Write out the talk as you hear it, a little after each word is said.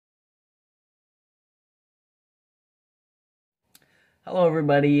Hello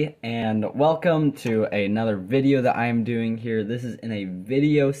everybody, and welcome to another video that I am doing here. This is in a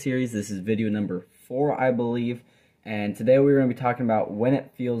video series. This is video number 4, I believe, and today we're going to be talking about when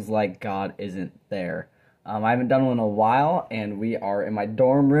it feels like God isn't there. I haven't done one in a while, and we are in my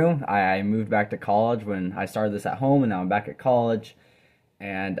dorm room. I moved back to college when I started this at home, and now I'm back at college,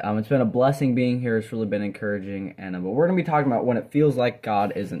 and it's been a blessing being here. It's really been encouraging, and but we're going to be talking about when it feels like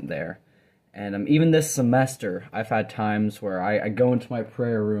God isn't there. And even this semester, I've had times where I go into my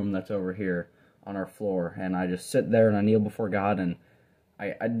prayer room that's over here on our floor, and I just sit there and I kneel before God, and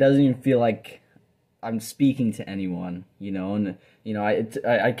it doesn't even feel like I'm speaking to anyone, and,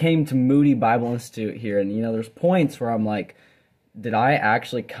 I came to Moody Bible Institute here, and, there's points where I'm like, did I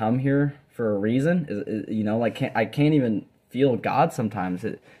actually come here for a reason? I can't even feel God sometimes.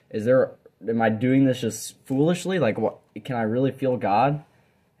 Am I doing this just foolishly? Like, what, can I really feel God?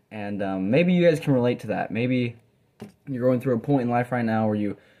 And maybe you guys can relate to that. Maybe you're going through a point in life right now where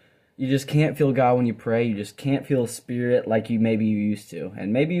you just can't feel God when you pray. You just can't feel Spirit like maybe you used to.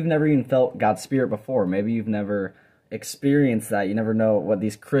 And maybe you've never even felt God's Spirit before. Maybe you've never experienced that. You never know what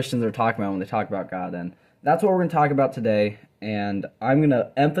these Christians are talking about when they talk about God. And that's what we're going to talk about today. And I'm going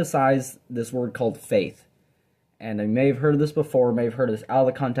to emphasize this word called faith. And you may have heard of this before, may have heard of this out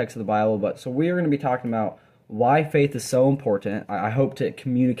of the context of the Bible. But so we are going to be talking about why faith is so important. I hope to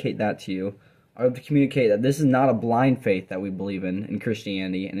communicate that to you. I hope to communicate that this is not a blind faith that we believe in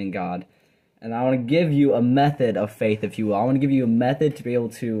Christianity and in God. And I want to give you a method of faith, if you will. I want to give you a method to be able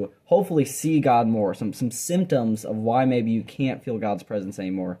to hopefully see God more, some symptoms of why maybe you can't feel God's presence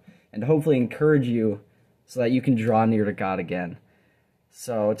anymore, and to hopefully encourage you so that you can draw near to God again.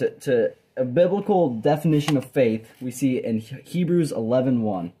 So to a biblical definition of faith, we see in Hebrews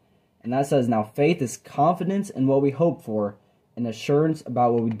 11:1. And that says, now faith is confidence in what we hope for and assurance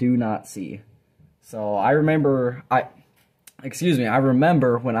about what we do not see. So I remember when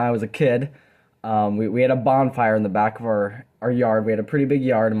I was a kid, we had a bonfire in the back of our yard. We had a pretty big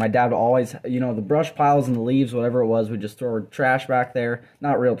yard, and my dad would always, the brush piles and the leaves, whatever it was, we'd just throw our trash back there.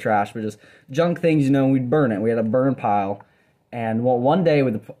 Not real trash, but just junk things, and we'd burn it. We had a burn pile. And one day,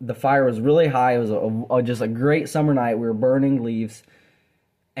 the fire was really high. It was just a great summer night. We were burning leaves.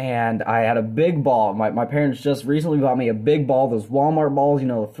 And I had a big ball. My parents just recently bought me a big ball, those Walmart balls, the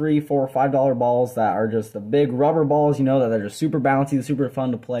 $3, $4, $5 balls that are just the big rubber balls, that are just super bouncy, super fun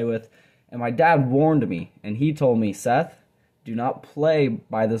to play with. And my dad warned me, and he told me, Seth, do not play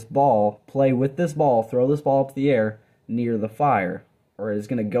by this ball. Play with this ball, throw this ball up in the air near the fire, or it is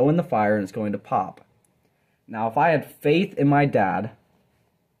going to go in the fire and it's going to pop. Now, if I had faith in my dad,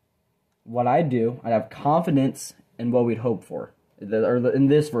 what I'd do, I'd have confidence in what we'd hope for. In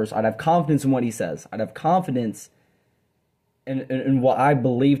this verse, I'd have confidence in what he says. I'd have confidence in what I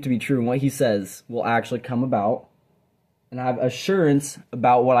believe to be true and what he says will actually come about. And I have assurance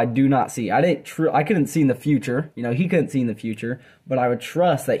about what I do not see. I couldn't see in the future. He couldn't see in the future. But I would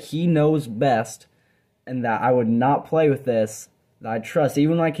trust that he knows best and that I would not play with this. That I trust,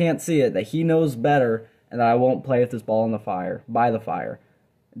 even when I can't see it, that he knows better and that I won't play with this ball in the fire, by the fire.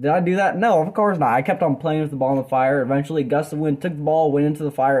 Did I do that? No, of course not. I kept on playing with the ball in the fire. Eventually, a gust of wind took the ball, went into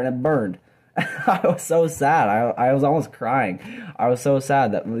the fire, and it burned. I was so sad. I was almost crying. I was so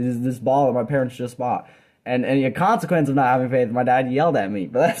sad that this ball that my parents just bought. And a consequence of not having faith, my dad yelled at me.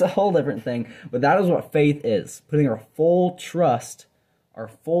 But that's a whole different thing. But that is what faith is. Putting our full trust, our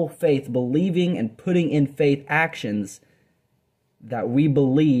full faith, believing and putting in faith actions that we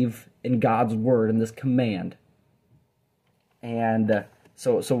believe in God's word and this command. And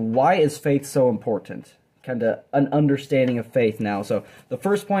So why is faith so important? Kind of an understanding of faith now. So the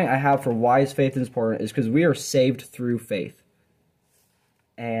first point I have for why is faith important is because we are saved through faith.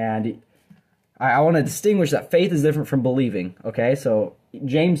 And I want to distinguish that faith is different from believing. Okay, so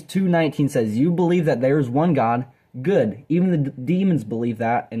James 2:19 says, you believe that there is one God, good. Even the demons believe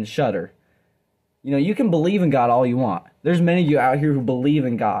that and shudder. You can believe in God all you want. There's many of you out here who believe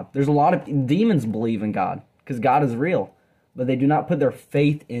in God. There's a lot of demons believe in God because God is real. But they do not put their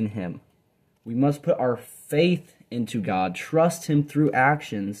faith in him. We must put our faith into God, trust him through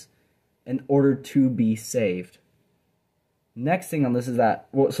actions in order to be saved. Next thing on this is that,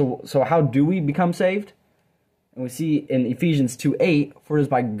 so how do we become saved? And we see in Ephesians 2:8, for it is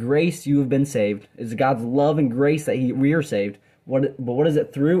by grace you have been saved. It is God's love and grace that we are saved. But what is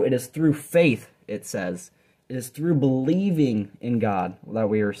it through? It is through faith, it says. It is through believing in God that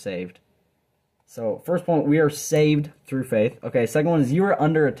we are saved. So, first point, we are saved through faith. Okay, second one is you are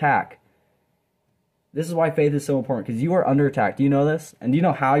under attack. This is why faith is so important, because you are under attack. Do you know this? And do you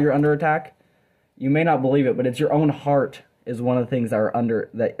know how you're under attack? You may not believe it, but it's your own heart is one of the things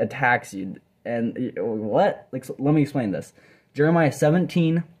that attacks you. And what? Let me explain this. Jeremiah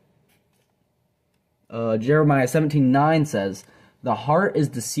 17:9 says, "The heart is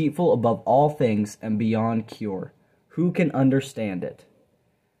deceitful above all things and beyond cure. Who can understand it?"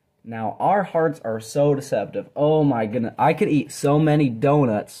 Now, our hearts are so deceptive. Oh my goodness. I could eat so many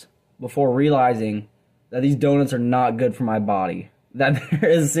donuts before realizing that these donuts are not good for my body. That there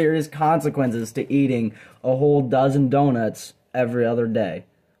is serious consequences to eating a whole dozen donuts every other day.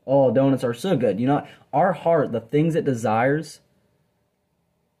 Oh, donuts are so good. You know, our heart, the things it desires,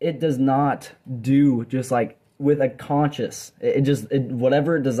 it does not do just like with a conscious.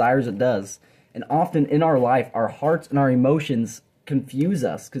 Whatever it desires, it does. And often in our life, our hearts and our emotions confuse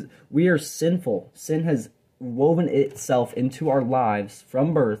us because we are sinful. Sin has woven itself into our lives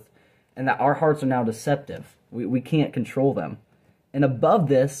from birth, and that our hearts are now deceptive. We can't control them. And above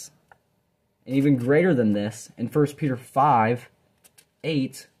this, and even greater than this, in 1 Peter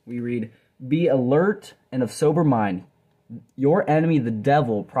 5:8, we read, "Be alert and of sober mind. Your enemy, the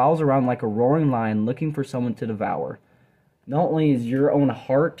devil, prowls around like a roaring lion looking for someone to devour." Not only is your own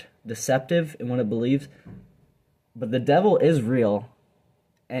heart deceptive in what it believes, but the devil is real,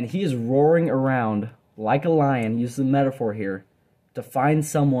 and he is roaring around like a lion, use the metaphor here, to find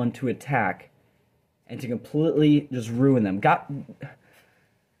someone to attack and to completely just ruin them.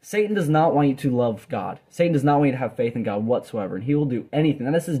 Satan does not want you to love God. Satan does not want you to have faith in God whatsoever, and he will do anything.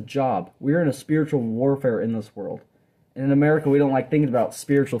 That is his job. We are in a spiritual warfare in this world. And in America, we don't like thinking about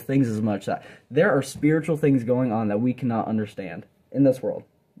spiritual things as much. That there are spiritual things going on that we cannot understand in this world.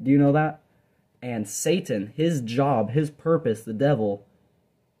 Do you know that? And Satan, his job, his purpose, the devil,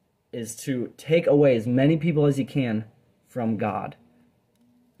 is to take away as many people as he can from God.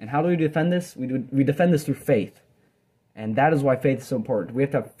 And how do we defend this? We defend this through faith. And that is why faith is so important. We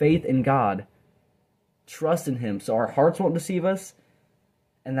have to have faith in God, trust in him, so our hearts won't deceive us,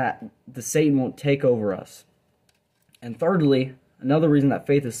 and that the Satan won't take over us. And thirdly, another reason that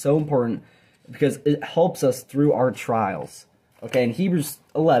faith is so important, because it helps us through our trials. Okay, in Hebrews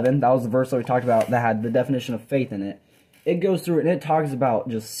 11, that was the verse that we talked about that had the definition of faith in it. It goes through and it talks about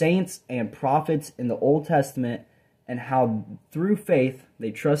just saints and prophets in the Old Testament and how through faith they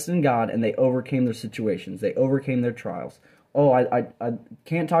trusted in God and they overcame their situations. They overcame their trials. Oh, I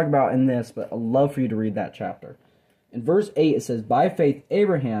can't talk about in this, but I'd love for you to read that chapter. In verse 8, it says, "By faith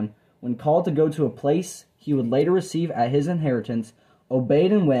Abraham, when called to go to a place he would later receive as his inheritance,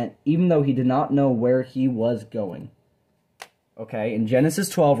 obeyed and went, even though he did not know where he was going." Okay, in Genesis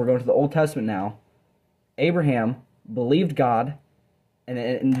 12, we're going to the Old Testament now. Abraham believed God, and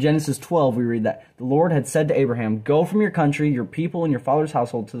in Genesis 12, we read that the Lord had said to Abraham, "Go from your country, your people, and your father's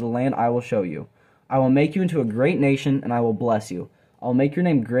household to the land I will show you. I will make you into a great nation, and I will bless you. I will make your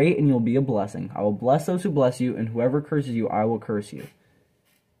name great, and you will be a blessing. I will bless those who bless you, and whoever curses you, I will curse you."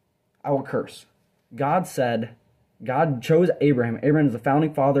 I will curse. God chose Abraham. Abraham is the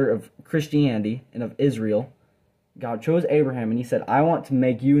founding father of Christianity and of Israel. God chose Abraham, and he said, "I want to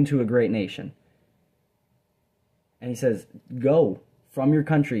make you into a great nation." And he says, "Go from your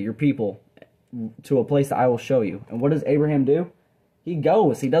country, your people, to a place that I will show you." And what does Abraham do? He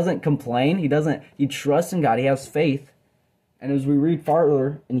goes. He doesn't complain. He trusts in God. He has faith. And as we read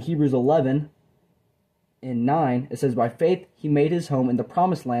farther in Hebrews 11, in 9, it says, "By faith he made his home in the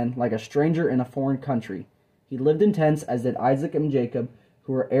promised land like a stranger in a foreign country. He lived in tents, as did Isaac and Jacob,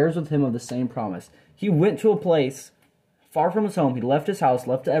 who were heirs with him of the same promise." He went to a place far from his home. He left his house,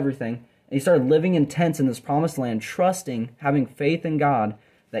 left everything, and he started living in tents in this promised land, trusting, having faith in God,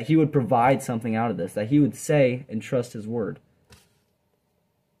 that he would provide something out of this, that he would say and trust his word.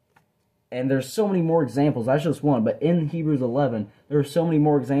 And there's so many more examples. That's just one. But in Hebrews 11, there are so many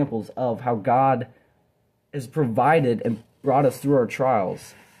more examples of how God has provided and brought us through our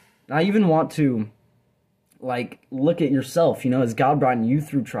trials. And I even want to look at yourself, has God brought you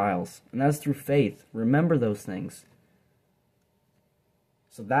through trials? And that's through faith. Remember those things.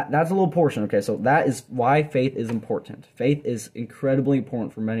 So that's a little portion, okay? So that is why faith is important. Faith is incredibly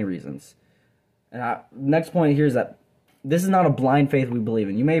important for many reasons. And next point here is that this is not a blind faith we believe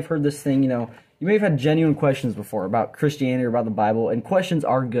in. You may have heard this thing, you may have had genuine questions before about Christianity or about the Bible, and questions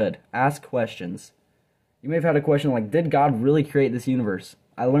are good. Ask questions. You may have had a question like, did God really create this universe?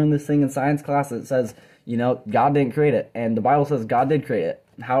 I learned this thing in science class that says, God didn't create it, and the Bible says God did create it.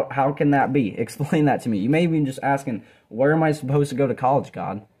 How can that be? Explain that to me. You may be just asking, where am I supposed to go to college,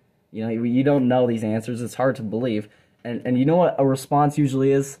 God? You don't know these answers. It's hard to believe. And you know what a response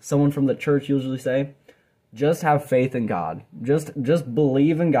usually is? Someone from the church usually say, just have faith in God. Just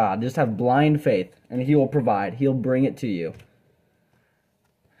believe in God. Just have blind faith, and he will provide. He'll bring it to you.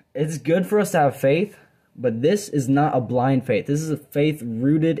 It's good for us to have faith, but this is not a blind faith. This is a faith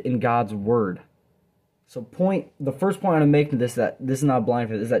rooted in God's word. So the first point I'm making that this is not blind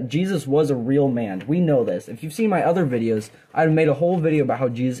faith is that Jesus was a real man. We know this. If you've seen my other videos, I've made a whole video about how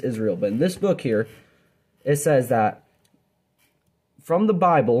Jesus is real. But in this book here, it says that from the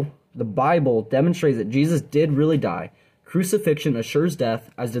Bible demonstrates that Jesus did really die. Crucifixion assures death,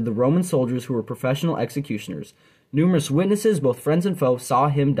 as did the Roman soldiers who were professional executioners. Numerous witnesses, both friends and foe, saw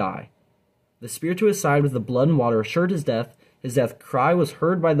him die. The spear to his side with the blood and water assured his death. His death cry was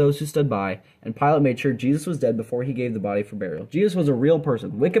heard by those who stood by, and Pilate made sure Jesus was dead before he gave the body for burial. Jesus was a real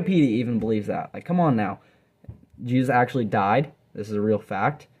person. Wikipedia even believes that. Like, come on now. Jesus actually died. This is a real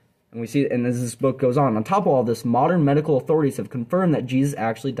fact. And we see, and as this book goes on top of all this, modern medical authorities have confirmed that Jesus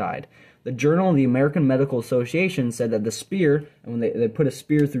actually died. The Journal of the American Medical Association said that the spear, and when they put a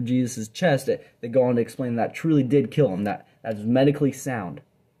spear through Jesus' chest, they go on to explain that truly did kill him, that's medically sound.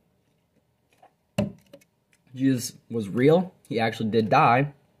 Jesus was real. He actually did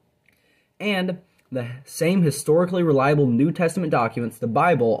die. And the same historically reliable New Testament documents, the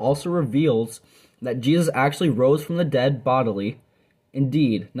Bible, also reveals that Jesus actually rose from the dead bodily.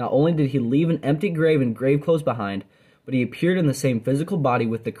 Indeed, not only did he leave an empty grave and grave clothes behind, but he appeared in the same physical body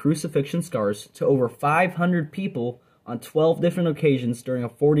with the crucifixion scars to over 500 people on 12 different occasions during a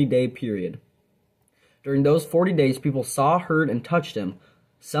 40-day period. During those 40 days, people saw, heard, and touched him.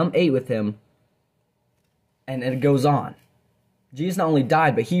 Some ate with him, and it goes on. Jesus not only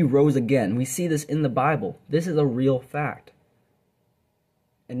died, but he rose again. We see this in the Bible. This is a real fact.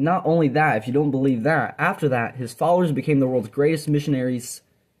 And not only that, if you don't believe that, after that, his followers became the world's greatest missionaries,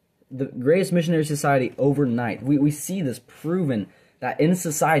 the greatest missionary society overnight. We see this proven that in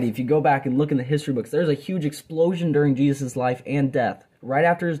society, if you go back and look in the history books, there's a huge explosion during Jesus' life and death. Right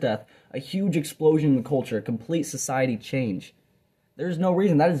after his death, a huge explosion in the culture, a complete society change. There's no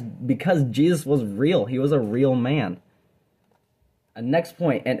reason. That is because Jesus was real. He was a real man. A next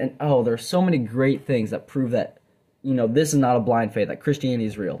point, and there's so many great things that prove that, this is not a blind faith, that Christianity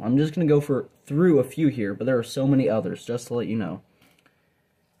is real. I'm just going to go through a few here, but there are so many others, just to let you know.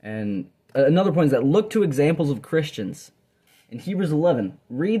 And another point is that look to examples of Christians. In Hebrews 11,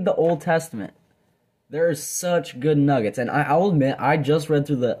 read the Old Testament. There are such good nuggets. And I'll admit, I just read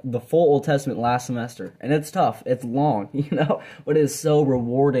through the full Old Testament last semester. And it's tough. It's long, but it is so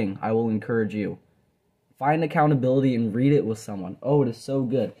rewarding. I will encourage you. Find accountability and read it with someone. Oh, it is so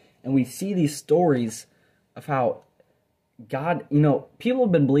good. And we see these stories of how God, people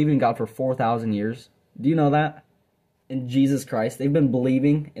have been believing in God for 4,000 years. Do you know that? In Jesus Christ. They've been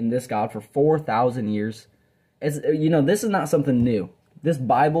believing in this God for 4,000 years. This is not something new. This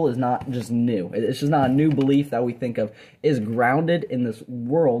Bible is not just new. It's just not a new belief that we think of. It is grounded in this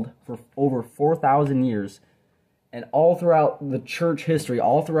world for over 4,000 years. And all throughout the church history,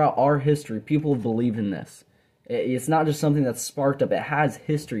 all throughout our history, people have believed in this. It's not just something that's sparked up. It has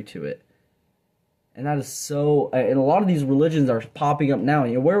history to it. And that is so... And a lot of these religions are popping up now.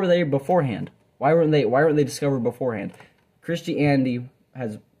 Where were they beforehand? Why weren't they discovered beforehand? Christianity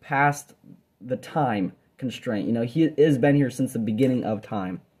has passed the time constraint. He has been here since the beginning of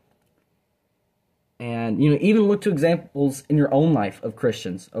time. And, even look to examples in your own life of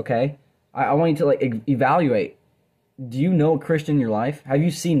Christians, okay? I want you to, evaluate. Do you know a Christian in your life? Have you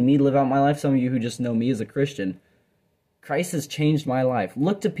seen me live out my life? Some of you who just know me as a Christian. Christ has changed my life.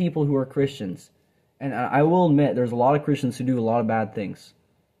 Look to people who are Christians. And I will admit, there's a lot of Christians who do a lot of bad things.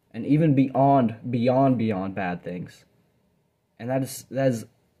 And even beyond bad things. And that is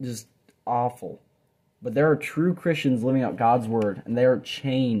just awful. But there are true Christians living out God's word, and they are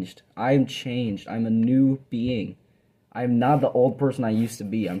changed. I am changed. I'm a new being. I am not the old person I used to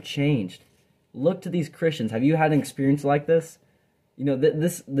be. I'm changed. Look to these Christians. Have you had an experience like this?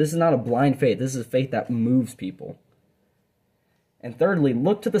 This is not a blind faith. This is a faith that moves people. And thirdly,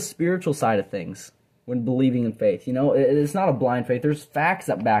 look to the spiritual side of things when believing in faith. It's not a blind faith. There's facts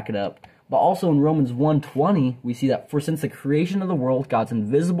that back it up. But also in Romans 1:20, we see that, for since the creation of the world, God's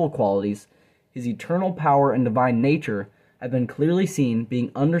invisible qualities, his eternal power and divine nature, have been clearly seen,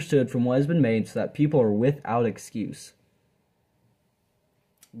 being understood from what has been made, so that people are without excuse.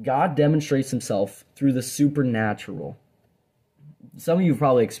 God demonstrates himself through the supernatural. Some of you have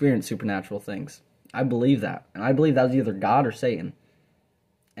probably experienced supernatural things. I believe that. And I believe that was either God or Satan.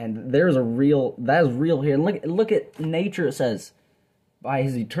 And that is real here. And look at nature, it says. By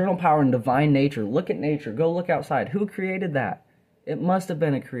his eternal power and divine nature. Look at nature. Go look outside. Who created that? It must have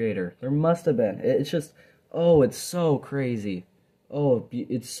been a creator. There must have been. It's just, it's so crazy.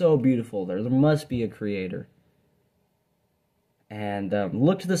 It's so beautiful there. There must be a creator. And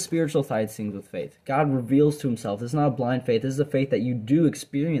look to the spiritual side of things with faith. God reveals to himself. This is not a blind faith. This is a faith that you do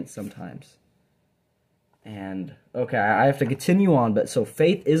experience sometimes. And, okay, I have to continue on, but so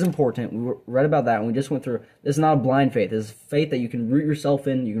faith is important. We read about that, and we just went through. This is not a blind faith. This is faith that you can root yourself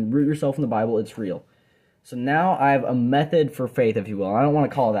in. You can root yourself in the Bible. It's real. So now I have a method for faith, if you will. I don't want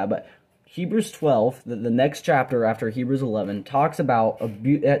to call it that, but Hebrews 12, the next chapter after Hebrews 11, talks about,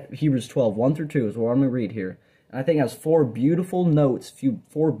 Hebrews 12, 1 through 2 is what I'm going to read here. And I think it has 4 beautiful notes,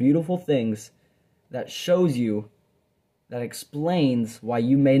 4 beautiful things that shows you, that explains why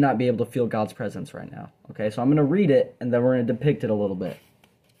you may not be able to feel God's presence right now. Okay, so I'm going to read it, and then we're going to depict it a little bit.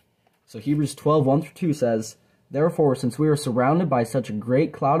 So Hebrews 12, 1 through 2 says, "Therefore, since we are surrounded by such a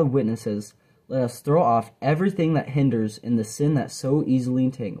great cloud of witnesses, let us throw off everything that hinders and the sin that so easily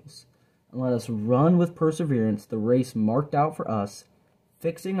entangles. And let us run with perseverance the race marked out for us,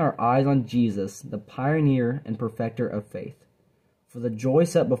 fixing our eyes on Jesus, the pioneer and perfecter of faith. For the joy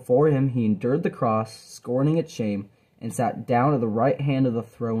set before him, he endured the cross, scorning its shame, and sat down at the right hand of the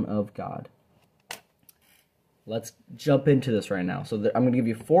throne of God." Let's jump into this right now. So I'm going to give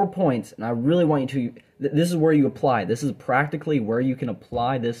you 4 points, and I really want you to, this is where you apply. This is practically where you can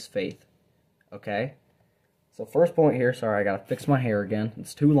apply this faith. Okay? So first point here, sorry, I got to fix my hair again.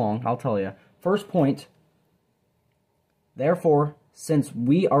 It's too long, I'll tell you. First point, therefore, since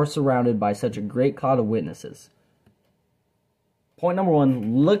we are surrounded by such a great cloud of witnesses. Point number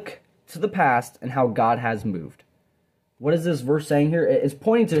 1, look to the past and how God has moved. What is this verse saying here? It's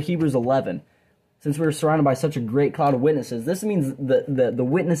pointing to Hebrews 11. Since we are surrounded by such a great cloud of witnesses, this means the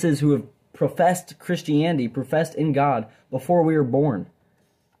witnesses who have professed Christianity, professed in God before we were born.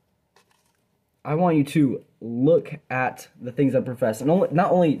 I want you to look at the things that profess, and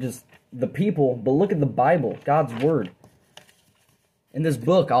not only just the people, but look at the Bible, God's Word. In this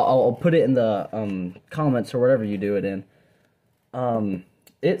book, I'll put it in the comments or whatever you do it in.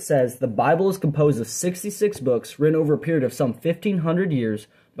 It says, the Bible is composed of 66 books written over a period of some 1,500 years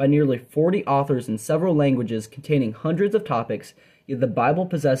by nearly 40 authors in several languages containing hundreds of topics, yet the Bible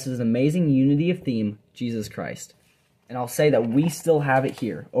possesses an amazing unity of theme, Jesus Christ. And I'll say that we still have it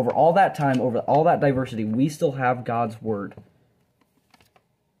here. Over all that time, over all that diversity, we still have God's Word.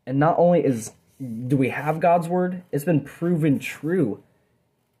 And not only do we have God's Word, it's been proven true.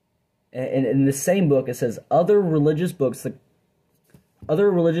 And in the same book, it says, other religious books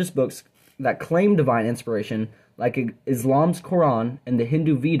that claim divine inspiration, like Islam's Quran and the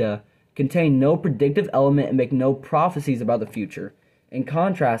Hindu Veda, contain no predictive element and make no prophecies about the future. In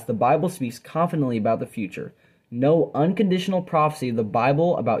contrast, the Bible speaks confidently about the future. No unconditional prophecy of the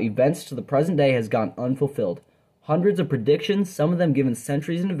Bible about events to the present day has gone unfulfilled. Hundreds of predictions, some of them given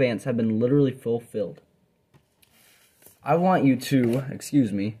centuries in advance, have been literally fulfilled. I want you to,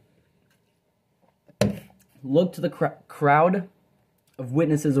 look to the crowd of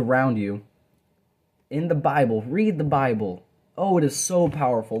witnesses around you in the Bible. Read the Bible. Oh, it is so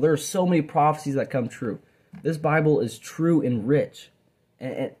powerful. There are so many prophecies that come true. This Bible is true and rich.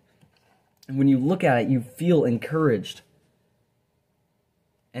 And when you look at it, you feel encouraged.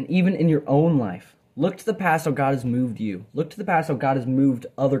 And even in your own life, look to the past how God has moved you. Look to the past how God has moved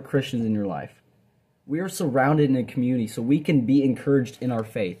other Christians in your life. We are surrounded in a community so we can be encouraged in our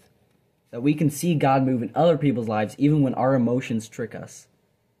faith. That we can see God move in other people's lives even when our emotions trick us.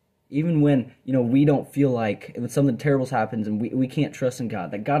 Even when, we don't feel like, when something terrible happens and we can't trust in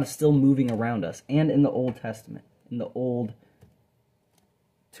God. That God is still moving around us. And in the Old Testament. In the old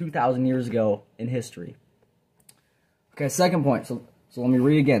 2,000 years ago in history. Okay, second point. So let me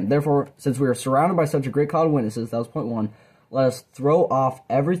read again. Therefore, since we are surrounded by such a great cloud of witnesses, that was point 1, let us throw off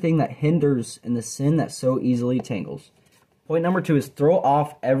everything that hinders and the sin that so easily tangles. Point number 2 is throw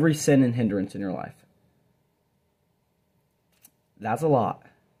off every sin and hindrance in your life. That's a lot.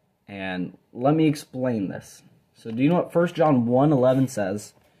 And let me explain this. So do you know what 1 John 1:11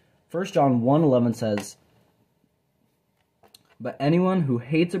 says? 1 John 1:11 says, but anyone who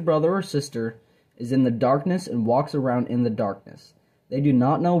hates a brother or sister is in the darkness and walks around in the darkness. They do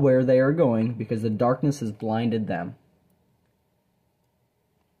not know where they are going because the darkness has blinded them.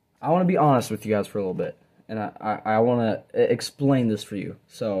 I want to be honest with you guys for a little bit. And I want to explain this for you.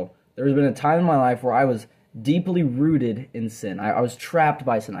 So, there's been a time in my life where I was deeply rooted in sin. I was trapped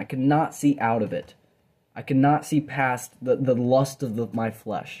by sin. I could not see out of it. I could not see past the lust of my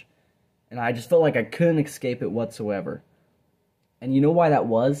flesh. And I just felt like I couldn't escape it whatsoever. And you know why that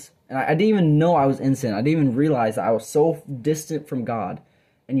was? And I didn't even know I was in sin. I didn't even realize that I was so distant from God.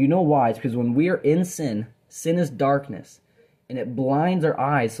 And you know why? It's because when we are in sin, sin is darkness. And it blinds our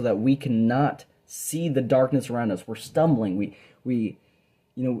eyes so that we cannot see the darkness around us. We're stumbling.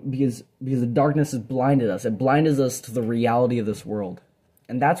 Because the darkness has blinded us. It blinded us to the reality of this world.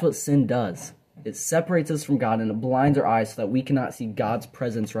 And that's what sin does. It separates us from God and it blinds our eyes so that we cannot see God's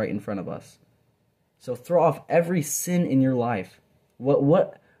presence right in front of us. So throw off every sin in your life.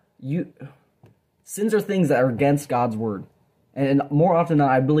 Sins are things that are against God's word. And more often than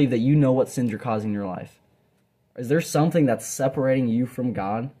not, I believe that you know what sins you're causing in your life. Is there something that's separating you from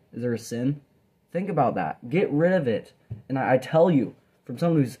God? Is there a sin? Think about that. Get rid of it. And I tell you, from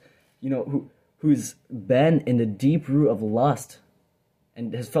someone who's been in the deep root of lust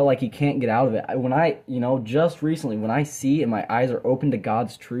and has felt like he can't get out of it. Just recently, when I see and my eyes are open to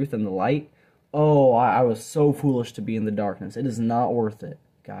God's truth and the light, I was so foolish to be in the darkness. It is not worth it,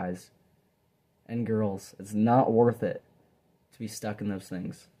 guys and girls. It's not worth it to be stuck in those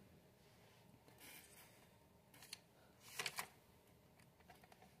things.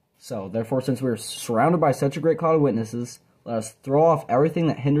 So, therefore, since we are surrounded by such a great cloud of witnesses, let us throw off everything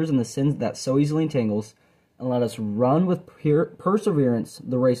that hinders and the sins that so easily entangles, and let us run with perseverance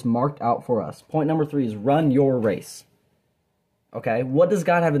the race marked out for us. Point number 3 is run your race. Okay, what does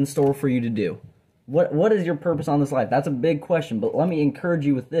God have in store for you to do? What is your purpose on this life? That's a big question, but let me encourage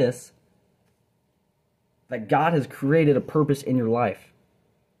you with this, that God has created a purpose in your life.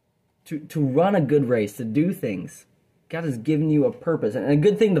 To run a good race, to do things. God has given you a purpose. And a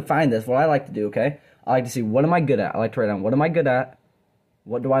good thing to find this, what I like to do, okay? I like to see, what am I good at? I like to write down, what am I good at?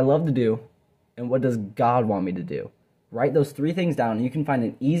 What do I love to do? And what does God want me to do? Write those 3 things down, and you can find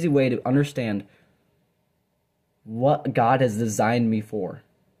an easy way to understand what God has designed me for.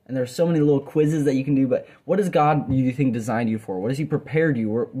 And there's so many little quizzes that you can do, but what does God, do you think, designed you for? What has He prepared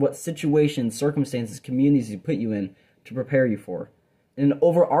you? Or what situations, circumstances, communities He put you in to prepare you for? And an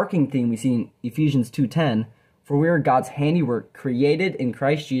overarching theme we see in Ephesians 2:10, for we are God's handiwork, created in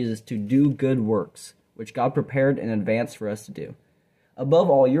Christ Jesus to do good works, which God prepared in advance for us to do. Above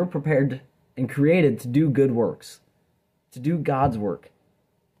all, you're prepared and created to do good works, to do God's work.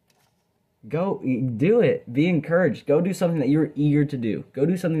 Go do it. Be encouraged. Go do something that you're eager to do. Go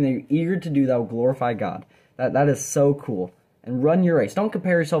do something that you're eager to do that will glorify God. That is so cool. And run your race. Don't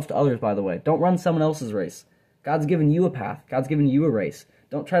compare yourself to others, by the way. Don't run someone else's race. God's given you a path. God's given you a race.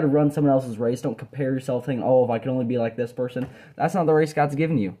 Don't try to run someone else's race. Don't compare yourself thinking, if I could only be like this person. That's not the race God's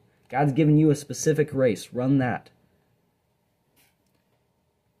given you. God's given you a specific race. Run that.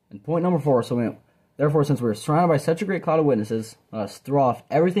 And point number 4, therefore, since we are surrounded by such a great cloud of witnesses, let us throw off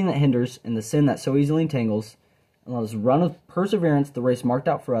everything that hinders and the sin that so easily entangles, and let us run with perseverance the race marked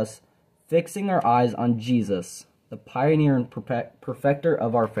out for us, fixing our eyes on Jesus, the pioneer and perfecter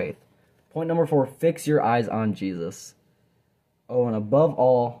of our faith. Point number 4, fix your eyes on Jesus. And above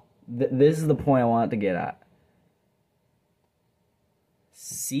all, this is the point I wanted to get at.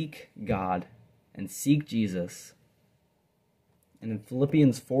 Seek God and seek Jesus. And in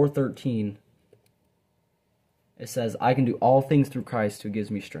Philippians 4:13, it says, I can do all things through Christ who gives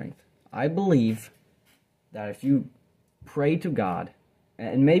me strength. I believe that if you pray to God,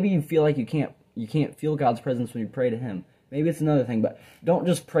 and maybe you feel like you can't feel God's presence when you pray to Him. Maybe it's another thing, but don't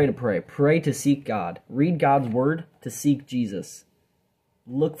just pray to pray. Pray to seek God. Read God's word to seek Jesus.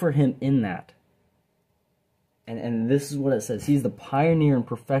 Look for Him in that. And this is what it says. He's the pioneer and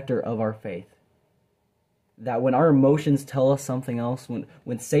perfecter of our faith. That when our emotions tell us something else,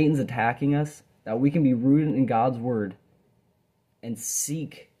 when Satan's attacking us, that we can be rooted in God's word and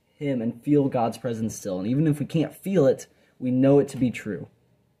seek Him and feel God's presence still. And even if we can't feel it, we know it to be true.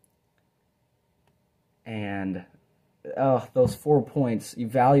 And those 4 points,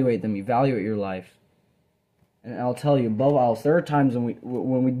 evaluate them, evaluate your life. And I'll tell you, above all else, there are times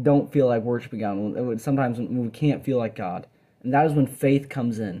when we don't feel like worshiping God, sometimes when we can't feel like God. And that is when faith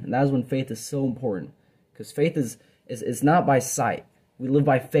comes in. And that is when faith is so important. Because faith is not by sight. We live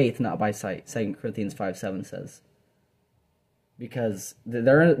by faith, not by sight, 2 Corinthians 5:7 says. Because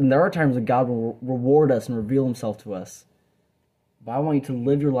there are times when God will reward us and reveal Himself to us. But I want you to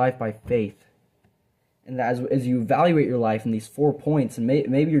live your life by faith. And that as you evaluate your life in these 4 points, and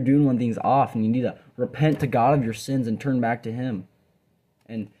maybe you're doing one things off, and you need to repent to God of your sins and turn back to Him.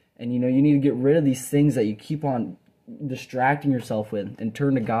 And you need to get rid of these things that you keep on distracting yourself with and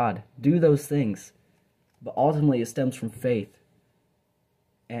turn to God. Do those things. But ultimately it stems from faith.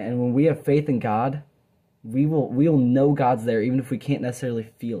 And when we have faith in God, we will know God's there even if we can't necessarily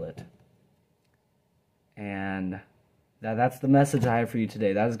feel it. And that's the message I have for you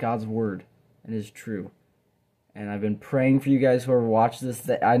today. That is God's word. And is true. And I've been praying for you guys who ever watched this.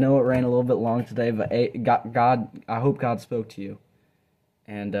 I know it ran a little bit long today, but I hope God spoke to you.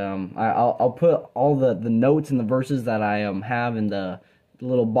 And I'll put all the notes and the verses that I have in the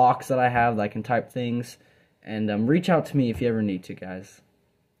little box that I have that I can type things. And reach out to me if you ever need to, guys.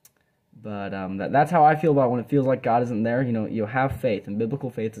 But that's how I feel about when it feels like God isn't there. You have faith, and biblical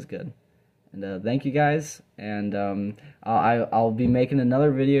faith is good. And thank you guys, and I'll be making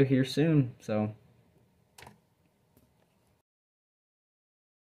another video here soon, so